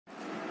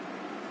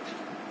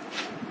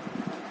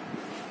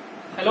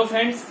Hello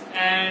friends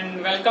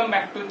and welcome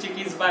back to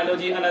Chiki's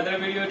Biology, another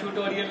video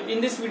tutorial.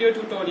 In this video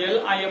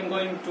tutorial I am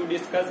going to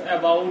discuss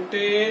about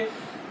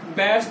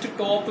best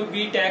top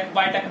B.Tech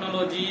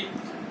Biotechnology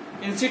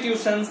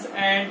institutions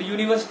and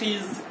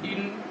universities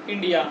in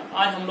India.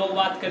 आज हम लोग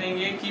बात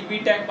करेंगे कि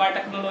B.Tech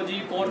biotechnology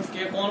course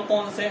के कौन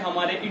कौन से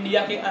हमारे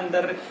इंडिया के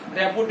अंदर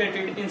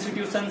रेपुटेटेड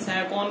इंस्टीट्यूशंस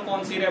हैं, कौन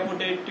कौन सी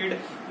रेपुटेटेड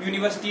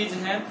यूनिवर्सिटीज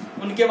हैं,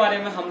 उनके बारे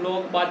में हम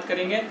लोग बात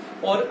करेंगे।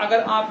 और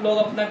अगर आप लोग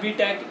अपना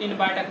B.Tech इन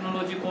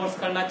बायोटेक्नोलॉजी कोर्स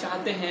करना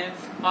चाहते हैं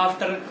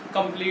after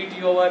complete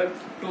your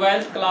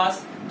 12th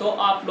class, तो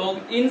आप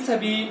लोग इन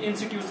सभी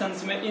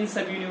इंस्टीट्यूशंस में, इन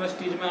सभी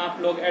यूनिवर्सिटीज में आप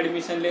लोग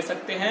एडमिशन ले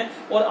सकते हैं।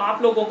 और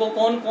आप लोगों को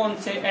कौन कौन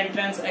से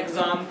एंट्रेंस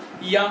एग्जाम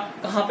या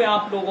कहाँ पे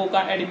आप लोगों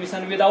का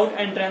एडमिशन विदाउट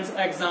एंट्रेंस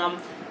एग्जाम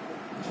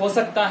हो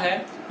सकता है,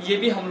 ये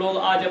भी हम लोग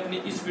आज अपनी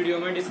इस वीडियो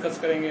में डिस्कस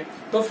करेंगे।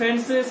 तो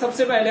फ्रेंड्स,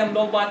 सबसे पहले हम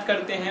लोग बात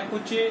करते हैं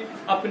कुछ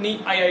अपनी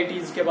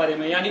आईआईटीज के बारे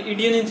में, यानी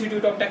इंडियन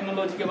इंस्टीट्यूट ऑफ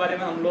टेक्नोलॉजी के बारे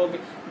में हम लोग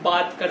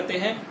बात करते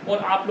हैं। और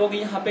आप लोग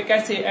यहाँ पे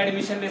कैसे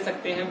एडमिशन ले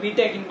सकते हैं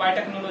B.Tech इन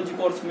बायोटेक्नोलॉजी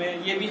कोर्स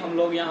में, ये भी हम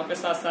लोग यहाँ पे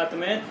साथ साथ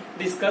में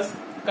डिस्कस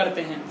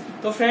करते हैं।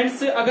 तो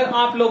फ्रेंड्स, अगर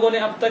आप लोगों ने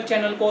अब तक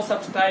चैनल को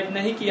सब्सक्राइब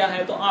नहीं किया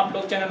है तो आप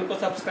लोग चैनल को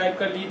सब्सक्राइब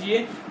कर लीजिए,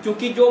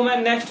 क्योंकि जो मैं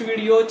नेक्स्ट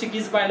वीडियो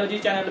चिकीज बायोलॉजी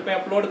चैनल पे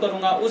अपलोड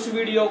करूंगा उस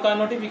वीडियो का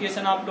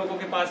नोटिफिकेशन आप लोगों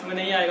के पास में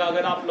नहीं आएगा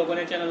अगर आप लोगों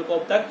ने चैनल को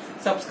अब तक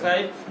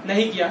सब्सक्राइब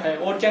नहीं किया है।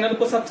 और चैनल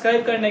को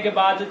सब्सक्राइब करने के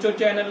बाद जो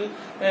चैनल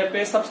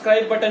पे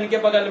सब्सक्राइब बटन के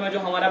बगल में जो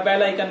हमारा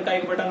बेल आइकन का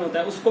एक बटन होता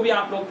है उसको भी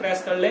आप लोग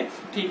प्रेस कर लें,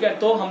 ठीक है।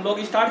 तो हम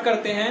लोग स्टार्ट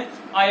करते हैं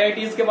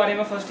आईआईटीज के बारे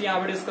में। फर्स्ट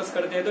यहाँ पे डिस्कस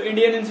करते हैं तो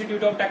इंडियन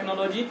इंस्टीट्यूट ऑफ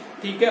टेक्नोलॉजी,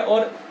 ठीक है।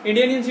 और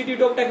इंडियन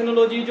इंस्टीट्यूट ऑफ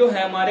टेक्नोलॉजी जो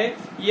है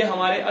ये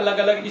हमारे अलग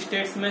अलग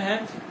स्टेट्स में है।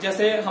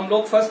 जैसे हम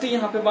लोग फर्स्ट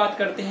यहाँ पे बात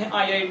करते हैं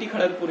आईआईटी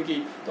खड़गपुर की।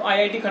 तो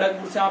आईआईटी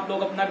खड़गपुर से आप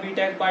लोग अपना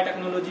B.Tech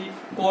बायोटेक्नोलॉजी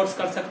कोर्स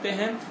कर सकते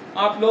हैं।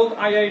 आप लोग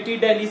आईआईटी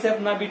दिल्ली से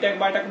अपना B.Tech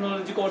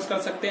बायोटेक्नोलॉजी कोर्स कर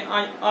सकते हैं।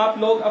 आप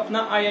लोग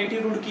अपना आईआईटी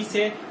रुड़की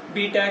से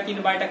B.Tech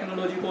इन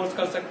बायोटेक्नोलॉजी कोर्स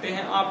कर सकते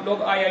हैं। आप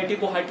लोग आईआईटी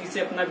गुवाहाटी से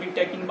अपना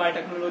B.Tech इन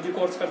बायोटेक्नोलॉजी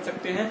कोर्स कर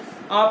सकते हैं।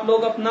 आप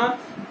लोग अपना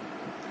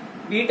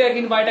B.Tech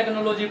इन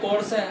बायोटेक्नोलॉजी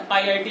कोर्स है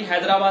आईआईटी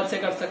हैदराबाद से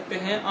कर सकते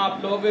हैं।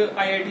 आप लोग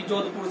आईआईटी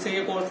जोधपुर से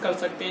ये कोर्स कर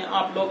सकते हैं।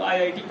 आप लोग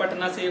आईआईटी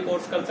पटना से ये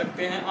कोर्स कर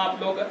सकते हैं। आप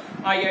लोग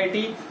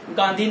आईआईटी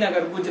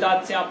गांधीनगर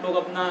गुजरात से आप लोग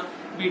अपना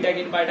B.Tech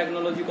इन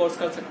बायोटेक्नोलॉजी कोर्स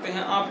कर सकते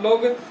हैं। आप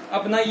लोग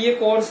अपना ये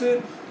कोर्स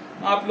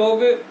आप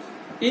लोग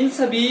इन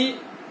सभी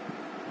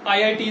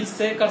आईआईटी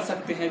से कर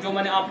सकते हैं, जो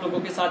मैंने आप लोगों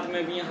के साथ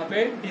में भी यहाँ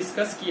पे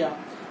डिस्कस किया।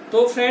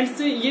 तो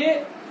फ्रेंड्स,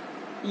 ये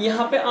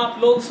यहाँ पे आप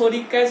लोग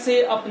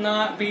कैसे अपना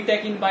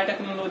B.Tech इन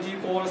बायोटेक्नोलॉजी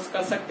कोर्स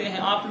कर सकते हैं,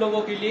 आप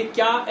लोगों के लिए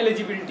क्या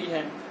एलिजिबिलिटी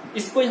है,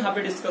 इसको यहाँ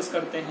पे डिस्कस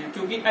करते हैं।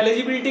 क्योंकि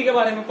एलिजिबिलिटी के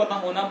बारे में पता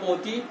होना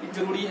बहुत ही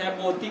जरूरी है,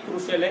 बहुत ही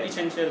क्रूशियल है,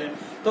 इसेंशियल है।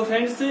 तो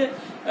फ्रेंड्स,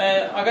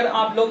 अगर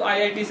आप लोग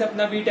आईआईटी से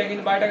अपना B.Tech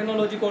इन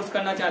बायोटेक्नोलॉजी कोर्स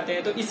करना चाहते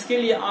हैं तो इसके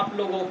लिए आप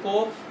लोगों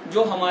को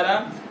जो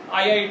हमारा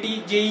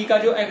आईआईटी जेई का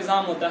जो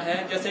एग्जाम होता है,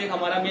 जैसे एक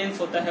हमारा मेंस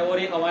होता है और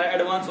एक हमारा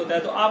एडवांस होता है,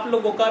 तो आप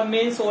लोगों का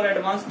मेंस और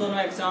एडवांस दोनों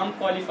एग्जाम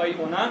क्वालिफाई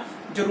होना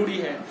जरूरी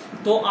है।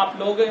 तो आप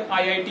लोग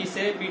आईआईटी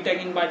से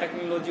B.Tech इन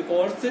बायोटेक्नोलॉजी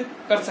कोर्स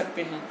कर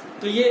सकते हैं।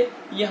 तो ये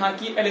यहाँ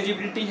की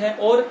एलिजिबिलिटी है।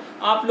 और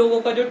आप लोगों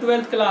का जो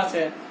 12th क्लास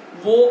है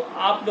वो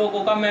आप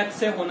लोगों का मैथ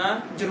से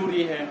होना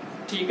जरूरी है,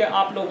 ठीक है।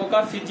 आप लोगों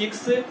का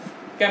फिजिक्स,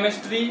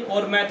 केमिस्ट्री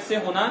और मैथ से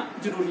होना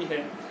जरूरी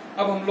है।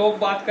 अब हम लोग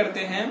बात करते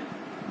हैं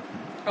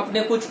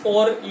अपने कुछ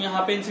और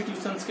यहाँ पे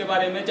इंस्टीट्यूशंस के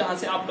बारे में जहां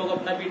से आप लोग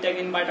अपना B.Tech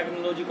इन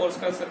बायोटेक्नोलॉजी कोर्स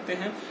कर सकते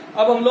हैं।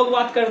 अब हम लोग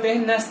बात करते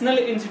हैं नेशनल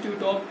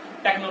इंस्टीट्यूट ऑफ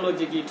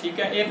टेक्नोलॉजी की, ठीक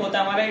है। एक होता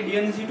है हमारा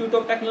इंडियन इंस्टीट्यूट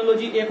ऑफ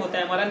टेक्नोलॉजी, एक होता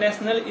है हमारा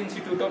नेशनल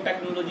इंस्टीट्यूट ऑफ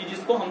टेक्नोलॉजी,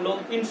 जिसको हम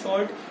लोग इन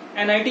शॉर्ट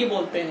NIT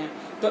बोलते हैं।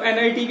 तो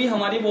NIT भी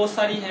हमारी बहुत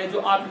सारी है जो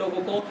आप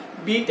लोगों को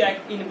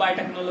B.Tech इन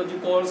बायोटेक्नोलॉजी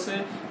कोर्स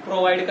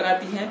प्रोवाइड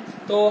कराती हैं।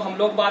 तो हम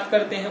लोग बात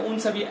करते हैं उन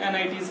सभी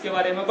NITs के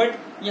बारे में, बट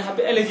यहाँ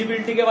पे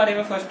एलिजिबिलिटी के बारे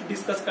में फर्स्ट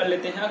डिस्कस कर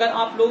लेते हैं। अगर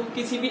आप लोग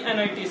किसी भी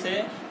NIT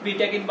से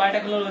B.Tech इन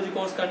बायोटेक्नोलॉजी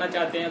कोर्स करना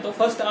चाहते हैं तो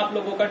फर्स्ट आप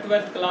लोगों का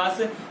 12th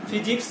क्लास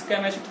फिजिक्स,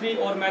 केमिस्ट्री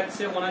और मैथ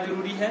से होना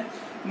जरूरी है।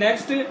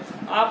 नेक्स्ट,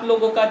 आप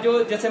लोगों का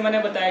जो, जैसे मैंने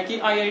बताया कि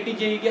आईआईटी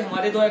जेई के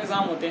हमारे 2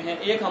 एग्जाम होते हैं,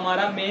 एक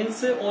हमारा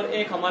मेंस और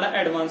एक हमारा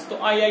एडवांस। तो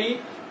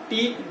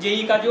आईआईटी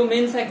जेई का जो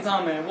मेंस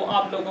एग्जाम है वो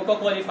आप लोगों का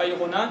क्वालिफाई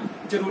होना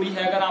जरूरी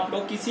है अगर आप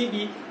लोग किसी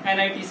भी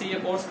NIT से ये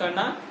कोर्स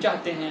करना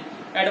चाहते हैं।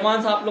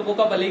 एडवांस आप लोगों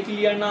का भले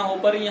क्लियर ना हो,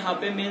 पर यहाँ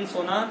पे मेंस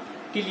होना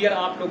क्लियर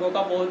आप लोगों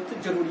का बहुत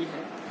जरूरी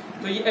है।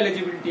 तो ये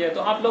एलिजिबिलिटी है।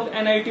 तो आप लोग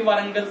NIT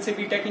वारंगल से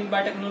B.Tech इन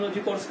बायोटेक्नोलॉजी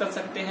कोर्स कर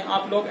सकते हैं।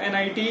 आप लोग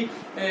NIT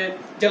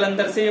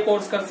जलंधर से ये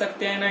कोर्स कर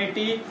सकते हैं,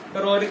 NIT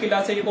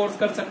रोहरकिला से ये कोर्स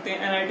कर सकते हैं,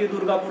 NIT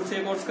दुर्गापुर से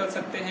ये कोर्स कर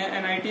सकते हैं,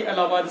 NIT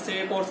इलाहाबाद से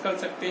ये कोर्स कर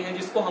सकते हैं,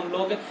 जिसको हम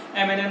लोग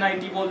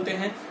MNNIT बोलते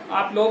हैं।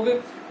 आप लोग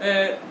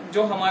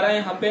जो हमारा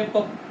यहाँ पे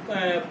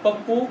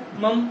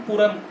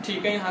पप्पूमपुरम,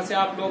 ठीक है, यहाँ से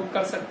आप लोग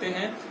कर सकते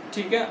हैं,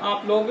 ठीक है।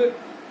 आप लोग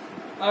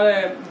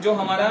जो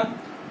हमारा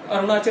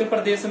अरुणाचल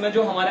प्रदेश में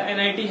जो हमारा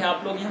NIT है,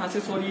 आप लोग यहाँ से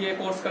ये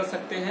कोर्स कर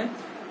सकते हैं।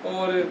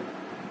 और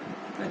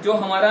जो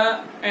हमारा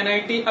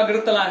NIT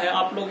अगरतला है,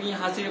 आप लोग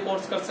यहाँ से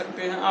कोर्स कर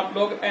सकते हैं। आप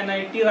लोग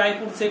NIT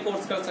रायपुर से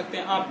कोर्स कर सकते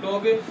हैं। आप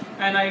लोग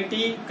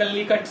NIT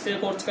कल्लीकट से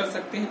कोर्स कर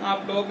सकते हैं।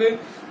 आप लोग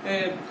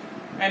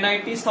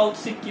NIT साउथ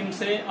सिक्किम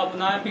से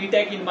अपना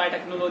B.Tech इन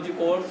बायोटेक्नोलॉजी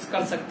कोर्स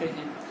कर सकते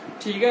हैं।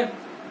 ठीक है,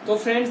 तो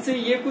फ्रेंड्स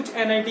ये कुछ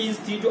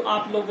NITs थी जो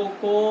आप लोगों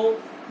को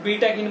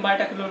B.Tech इन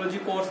बायोटेक्नोलॉजी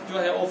कोर्स जो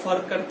है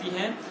ऑफर करती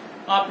हैं।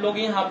 आप लोग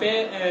यहाँ पे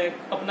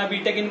अपना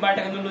B.Tech इन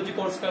बायोटेक्नोलॉजी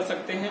कोर्स कर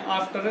सकते हैं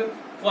after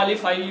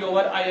qualify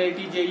your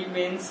IIT JEE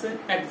mains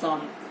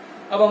exam.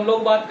 अब हम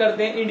लोग बात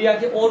करते हैं इंडिया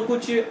के और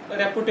कुछ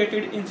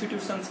रेपुटेटेड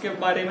इंस्टीट्यूशंस के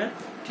बारे में।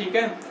 ठीक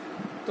है,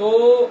 तो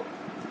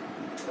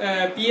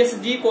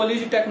PSG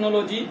कॉलेज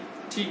टेक्नोलॉजी,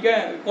 ठीक है,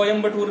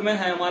 कोयम्बटूर में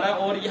है हमारा,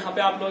 और यहाँ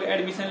पे आप लोग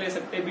एडमिशन ले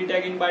सकते हैं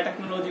B.Tech इन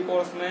बायोटेक्नोलॉजी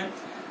कोर्स में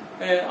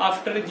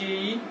आफ्टर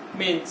JEE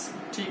मेंस।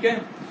 ठीक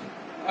है,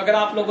 अगर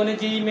आप लोगों ने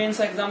JEE मेंस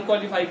एग्जाम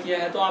क्वालिफाई किया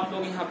है तो आप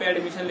लोग यहाँ पे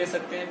एडमिशन ले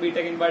सकते हैं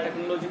B.Tech इन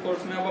बायोटेक्नोलॉजी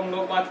कोर्स में। अब हम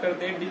लोग बात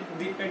करते हैं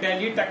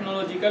दिल्ली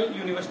टेक्नोलॉजिकल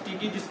यूनिवर्सिटी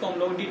की, जिसको हम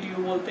लोग DTU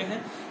बोलते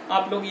हैं।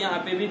 आप लोग यहाँ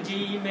पे भी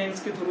JEE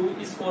मेंस के थ्रू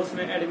इस कोर्स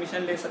में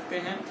एडमिशन ले सकते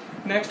हैं।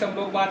 नेक्स्ट हम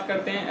लोग बात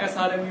करते हैं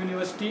SRM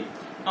यूनिवर्सिटी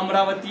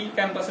अमरावती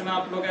कैंपस में।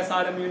 आप लोग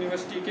SRM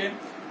यूनिवर्सिटी के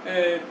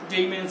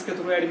JEE मेंस के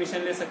थ्रू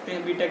एडमिशन ले सकते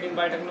हैं B.Tech इन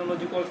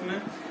बायोटेक्नोलॉजी कोर्स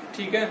में।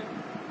 ठीक है,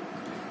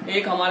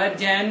 एक हमारा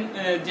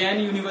जैन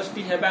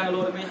यूनिवर्सिटी है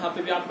बैंगलोर में, यहाँ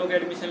पे भी आप लोग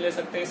एडमिशन ले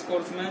सकते हैं इस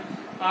कोर्स में।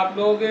 आप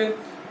लोग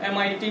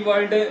MIT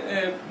world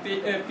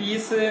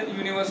peace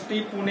university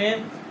Pune,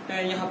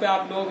 यहाँ पे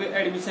आप लोग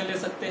एडमिशन ले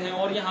सकते हैं।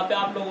 और यहाँ पे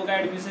आप लोगों का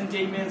एडमिशन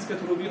JEE मेंस के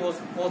थ्रू भी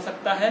हो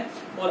सकता है।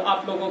 और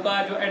आप लोगों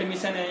का जो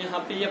एडमिशन है यहाँ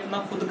पे ये अपना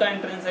खुद का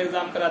एंट्रेंस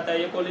एग्जाम कराता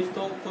है ये कॉलेज,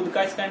 तो खुद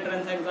का इसका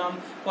एंट्रेंस एग्जाम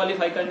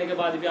क्वालिफाई करने के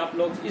बाद भी आप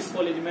लोग इस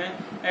कॉलेज में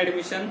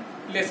एडमिशन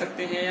ले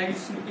सकते हैं या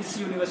इस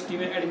यूनिवर्सिटी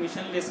में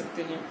एडमिशन ले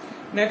सकते हैं।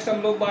 नेक्स्ट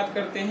हम लोग बात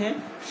करते हैं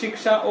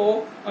शिक्षा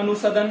और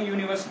अनुसंधान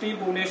यूनिवर्सिटी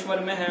भुवनेश्वर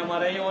में है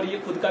हमारा ये, और ये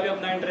खुद का भी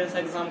अपना एंट्रेंस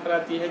एग्जाम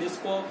कराती है,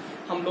 जिसको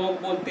हम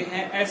लोग बोलते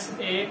हैं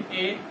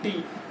SAAT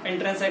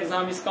एंट्रेंस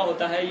एग्जाम इसका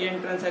होता है। ये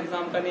एंट्रेंस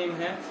एग्जाम का नेम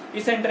है।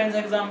 इस एंट्रेंस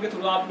एग्जाम के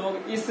थ्रू आप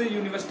लोग इस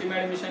यूनिवर्सिटी में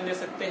एडमिशन ले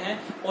सकते हैं,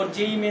 और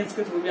JEE मेंस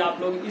के थ्रू भी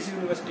आप लोग इस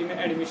यूनिवर्सिटी में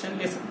एडमिशन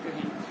ले सकते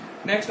हैं।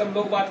 नेक्स्ट हम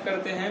लोग बात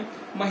करते हैं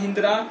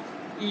महिंद्रा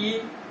ई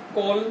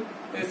कॉल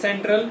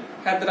सेंट्रल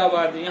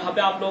हैदराबाद। यहाँ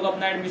पे आप लोग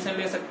अपना एडमिशन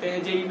ले सकते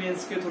हैं JEE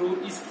मेंस के थ्रू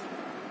इस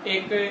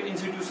एक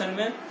इंस्टीट्यूशन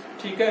में।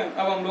 ठीक है,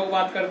 अब हम लोग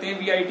बात करते हैं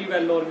VIT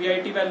वेल्लोर।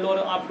 VIT वेल्लोर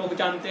आप लोग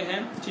जानते हैं,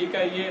 ठीक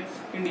है, ये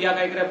इंडिया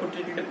का एक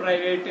रेपुटेड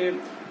प्राइवेट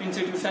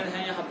इंस्टीट्यूशन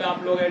है। यहाँ पे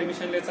आप लोग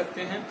एडमिशन ले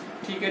सकते हैं।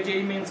 ठीक है,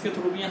 JEE मेंस के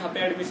थ्रू भी यहाँ पे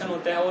एडमिशन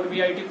होता है, और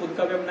VIT खुद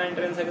का भी अपना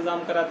एंट्रेंस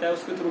एग्जाम कराता है,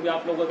 उसके थ्रू भी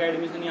आप लोगों का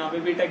एडमिशन यहाँ पे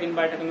B.Tech इन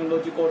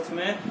बायोटेक्नोलॉजी कोर्स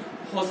में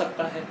हो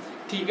सकता है।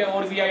 ठीक है,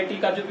 और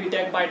VIT का जो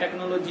B.Tech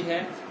बायोटेक्नोलॉजी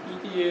है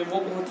वो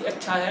बहुत ही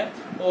अच्छा है,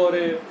 और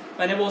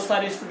मैंने बहुत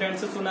सारे स्टूडेंट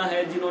से सुना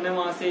है जिन्होंने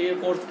वहां से ये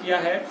कोर्स किया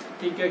है।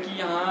 ठीक है, कि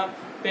यहाँ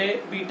पे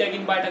B.Tech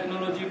इन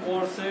बायोटेक्नोलॉजी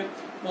कोर्स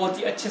बहुत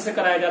ही अच्छे से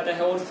कराया जाता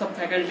है, और सब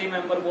फैकल्टी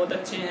मेंबर बहुत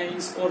अच्छे हैं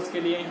इस कोर्स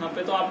के लिए यहाँ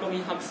पे, तो आप लोग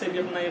यहाँ से भी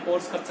अपना ये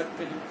कोर्स कर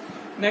सकते हैं।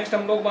 नेक्स्ट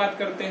हम लोग बात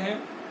करते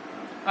हैं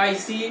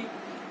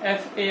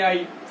ICFAI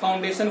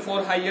foundation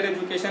for higher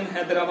education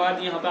Hyderabad.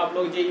 यहाँ पे आप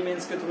लोग JEE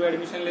मेंस के थ्रू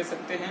एडमिशन ले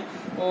सकते हैं,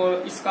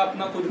 और इसका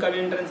अपना खुद का भी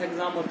एंट्रेंस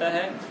एग्जाम होता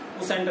है,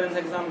 उस एंट्रेंस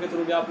एग्जाम के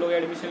थ्रू भी आप लोग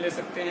एडमिशन ले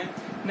सकते हैं।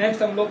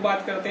 नेक्स्ट हम लोग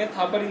बात करते हैं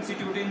Thapar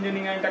institute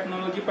engineering and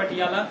technology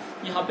Patiala.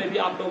 यहाँ पे भी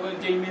आप लोग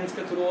JEE मेंस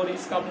के थ्रू, और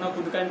इसका अपना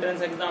खुद का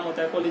एंट्रेंस एग्जाम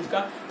होता है कॉलेज का,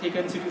 ठीक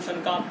है,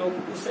 इंस्टीट्यूशन का, आप लोग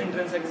उस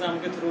एंट्रेंस एग्जाम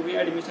के थ्रू भी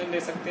एडमिशन ले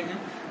सकते हैं।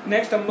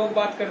 नेक्स्ट हम लोग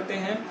बात करते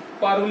हैं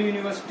पारुल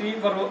यूनिवर्सिटी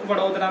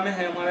वडोदरा में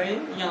है हमारा ये,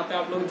 यहाँ पे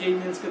आप लोग JEE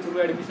मेंस के थ्रू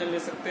एडमिशन ले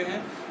सकते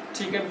हैं।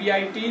 ठीक है,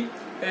 BIT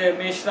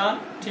मेश्रा,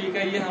 ठीक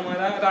है, ये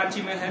हमारा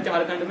रांची में है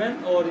झारखंड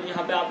में, और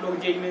यहाँ पे आप लोग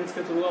JEE मेंस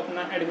के थ्रू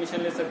अपना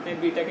एडमिशन ले सकते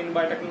हैं B.Tech इन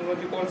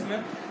बायोटेक्नोलॉजी कोर्स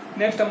में।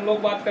 नेक्स्ट हम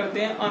लोग बात करते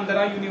हैं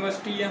आंध्रा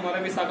यूनिवर्सिटी, ये हमारा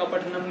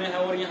विशाखापट्टनम में है,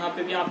 और यहाँ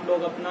पे भी आप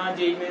लोग अपना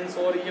JEE मेंस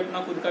और ये अपना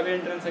खुद का भी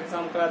एंट्रेंस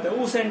एग्जाम कराते हैं।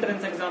 उस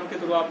एंट्रेंस एग्जाम के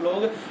थ्रू आप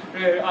लोग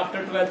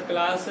आफ्टर 12th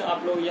क्लास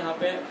आप लोग यहाँ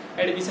पे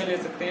एडमिशन ले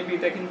सकते हैं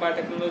B.Tech इन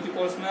बायोटेक्नोलॉजी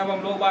कोर्स में। अब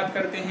हम लोग बात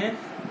करते हैं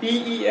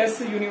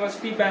PES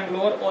यूनिवर्सिटी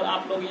बैंगलोर, और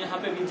आप लोग यहाँ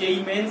पे भी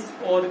JEE मेंस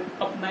और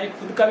अपना एक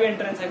खुद का भी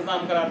एंट्रेंस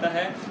एग्जाम कराता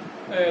है,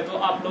 तो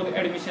आप लोग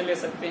एडमिशन ले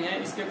सकते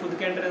हैं इसके खुद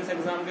के एंट्रेंस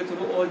एग्जाम के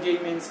थ्रू और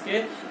JEE मेंस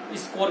के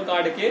स्कोर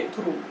कार्ड के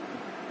थ्रू।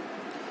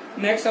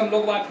 नेक्स्ट हम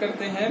लोग बात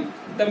करते हैं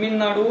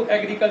तमिलनाडु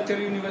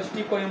एग्रीकल्चर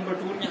यूनिवर्सिटी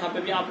कोयम्बटूर। यहाँ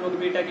पे भी आप लोग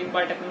B.Tech इन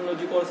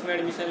बायोटेक्नोलॉजी कोर्स में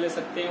एडमिशन ले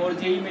सकते हैं, और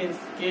JEE मेंस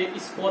के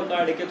स्कोर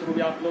कार्ड के थ्रू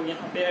भी आप लोग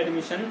यहाँ पे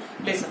एडमिशन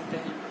ले सकते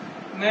हैं।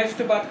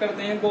 नेक्स्ट बात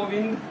करते हैं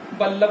गोविंद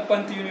बल्लभ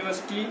पंत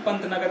यूनिवर्सिटी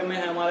पंतनगर में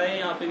है हमारा,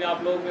 यहाँ पे भी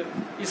आप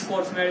लोग इस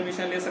कोर्स में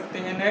एडमिशन ले सकते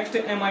हैं। नेक्स्ट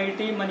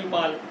MIT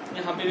मणिपाल,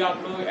 यहाँ पे भी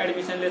आप लोग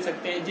एडमिशन ले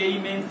सकते हैं JEE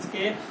मेंस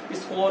के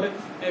स्कोर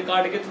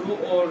कार्ड के थ्रू,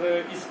 और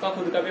इसका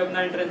खुद का भी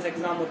अपना एंट्रेंस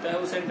एग्जाम होता है,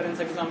 उस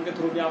एंट्रेंस एग्जाम के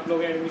थ्रू भी आप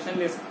लोग एडमिशन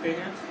ले सकते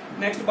हैं।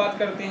 नेक्स्ट बात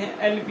करते हैं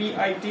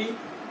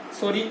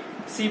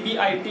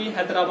CBIT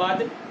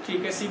हैदराबाद,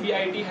 ठीक है,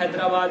 CBIT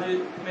हैदराबाद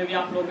में भी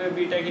आप लोग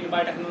B.Tech इन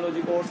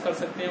बायोटेक्नोलॉजी कोर्स कर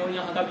सकते हैं, और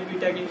यहाँ का भी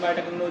B.Tech इन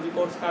बायोटेक्नोलॉजी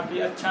कोर्स काफी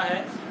अच्छा है।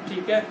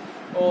 ठीक है,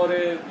 और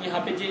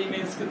यहाँ पे JEE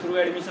मेंस के थ्रू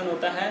एडमिशन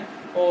होता है,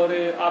 और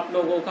आप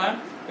लोगों का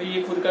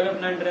ये खुद का भी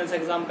अपना एंट्रेंस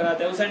एग्जाम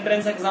कराता है, उस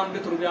एंट्रेंस एग्जाम के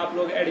थ्रू भी आप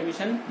लोग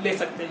एडमिशन ले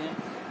सकते हैं।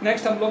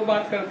 नेक्स्ट हम लोग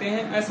बात करते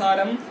हैं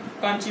एसआरएम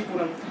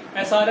कांचीपुरम।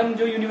 एसआरएम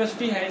जो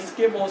यूनिवर्सिटी है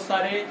इसके बहुत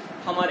सारे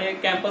हमारे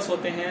कैंपस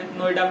होते हैं,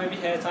 नोएडा में भी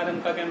है एसआरएम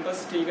का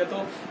कैंपस, ठीक है।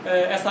 तो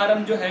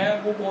एसआरएम जो है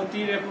वो बहुत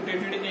ही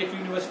रेपुटेटेड एक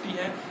यूनिवर्सिटी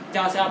है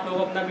जहाँ से आप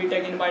लोग अपना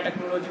बीटेक इन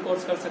बायोटेक्नोलॉजी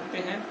कोर्स कर सकते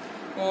हैं।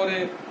 और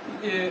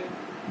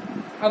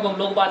अब हम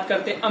लोग बात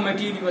करते हैं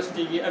अमेठी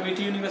यूनिवर्सिटी की।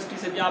 अमेठी यूनिवर्सिटी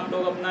से भी आप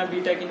लोग अपना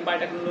बीटेक इन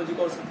बायोटेक्नोलॉजी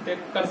कोर्स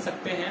कर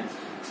सकते हैं,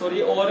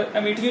 सॉरी। और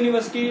अमेठी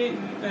यूनिवर्सिटी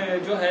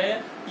जो है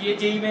ये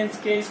जेईई मेंस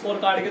के स्कोर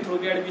कार्ड के थ्रू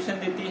भी एडमिशन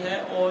देती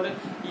है और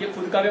ये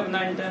खुद का भी अपना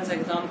एंट्रेंस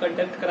एग्जाम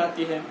कंडक्ट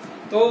कराती है।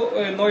 तो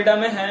नोएडा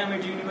में है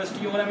अमेठी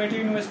यूनिवर्सिटी, और अमेठी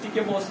यूनिवर्सिटी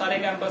के बहुत सारे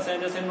कैंपस हैं,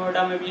 जैसे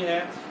नोएडा में भी है,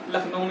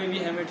 लखनऊ में भी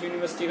है अमेठी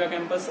यूनिवर्सिटी का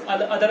कैंपस,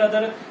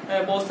 अदर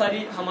बहुत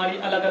सारी हमारी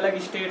अलग अलग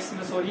स्टेट्स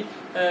में सॉरी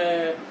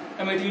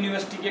अमेठी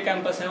यूनिवर्सिटी के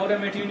कैंपस हैं। और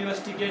अमेठी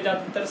यूनिवर्सिटी के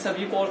ज्यादातर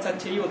सभी कोर्स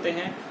अच्छे ही होते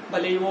हैं,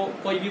 भले ही वो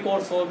कोई भी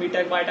कोर्स हो,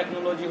 बीटेक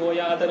बायोटेक्नोलॉजी हो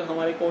या अदर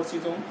हमारे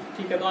कोर्सेज हो,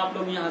 ठीक है। तो आप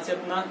लोग यहाँ से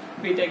अपना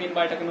बीटेक इन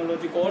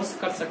बायोटेक्नोलॉजी कोर्स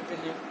कर सकते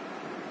हैं।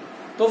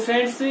 तो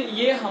फ्रेंड्स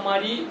ये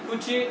हमारी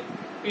कुछ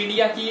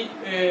इंडिया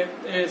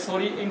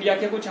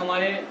के कुछ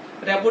हमारे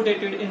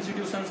रेपुटेटेड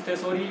इंस्टीट्यूशंस थे,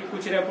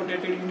 कुछ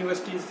रेपुटेटेड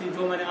यूनिवर्सिटीज थी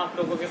जो मैंने आप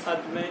लोगों के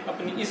साथ में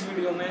अपनी इस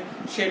वीडियो में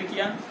शेयर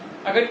किया।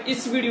 अगर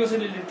इस वीडियो से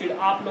रिलेटेड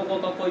आप लोगों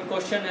का कोई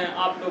क्वेश्चन है,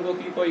 आप लोगों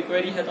की कोई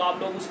क्वेरी है, तो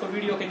आप लोग उसको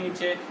वीडियो के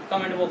नीचे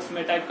कमेंट बॉक्स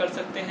में टाइप कर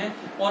सकते हैं।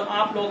 और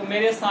आप लोग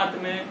मेरे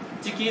साथ में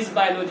चिकीज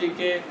बायोलॉजी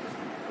के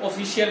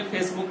ऑफिशियल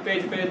फेसबुक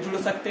पेज पे जुड़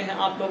सकते हैं।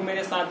 आप लोग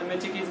मेरे साथ में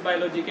चिकीज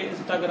बायोलॉजी के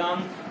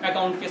इंस्टाग्राम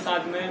अकाउंट के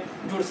साथ में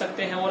जुड़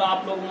सकते हैं और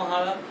आप लोग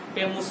वहां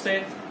पे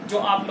मुझसे जो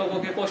आप लोगों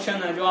के क्वेश्चन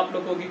है, जो आप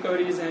लोगों की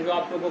क्वेरीज हैं, जो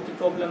आप लोगों की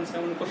प्रॉब्लम्स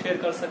हैं, उनको शेयर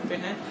कर सकते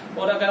हैं।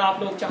 और अगर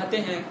आप लोग चाहते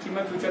हैं कि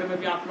मैं फ्यूचर में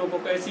भी आप लोगों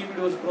को ऐसी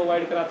वीडियोस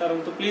प्रोवाइड कराता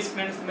रहूं, तो प्लीज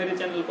फ्रेंड्स मेरे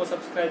चैनल को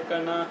सब्सक्राइब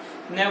करना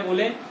न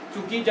भूलें,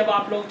 क्योंकि जब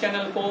आप लोग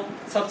चैनल को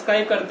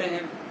सब्सक्राइब करते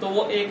हैं तो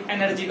वो एक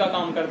एनर्जी का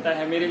काम करता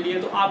है मेरे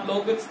लिए। तो आप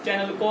लोग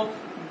चैनल को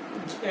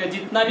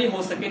जितना भी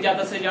हो सके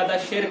ज्यादा से ज्यादा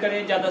शेयर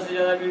करें, ज्यादा से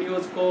ज्यादा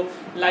वीडियोस को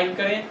लाइक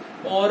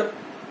करें। और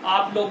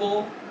आप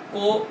लोगों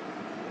को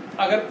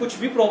अगर कुछ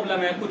भी प्रॉब्लम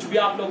है, कुछ भी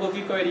आप लोगों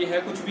की क्वेरी है,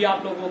 कुछ भी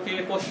आप लोगों के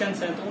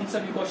क्वेश्चंस हैं, तो उन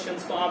सभी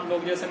क्वेश्चंस को आप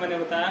लोग, जैसे मैंने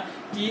बताया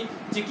कि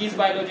चिकीज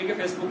बायोलॉजी के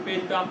फेसबुक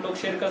पेज पे आप लोग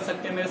शेयर कर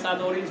सकते हैं मेरे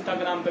साथ, और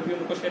इंस्टाग्राम पे भी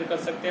उनको शेयर कर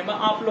सकते हैं। मैं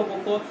आप लोगों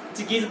को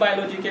चिकीज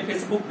बायोलॉजी के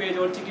फेसबुक पेज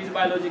और चिकीज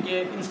बायोलॉजी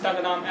के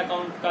इंस्टाग्राम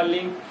अकाउंट का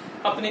लिंक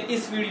अपने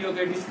इस वीडियो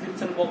के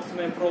डिस्क्रिप्शन बॉक्स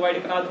में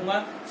प्रोवाइड करा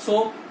दूंगा।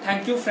 So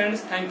thank you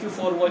friends, thank you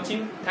for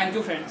watching, thank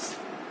you friends.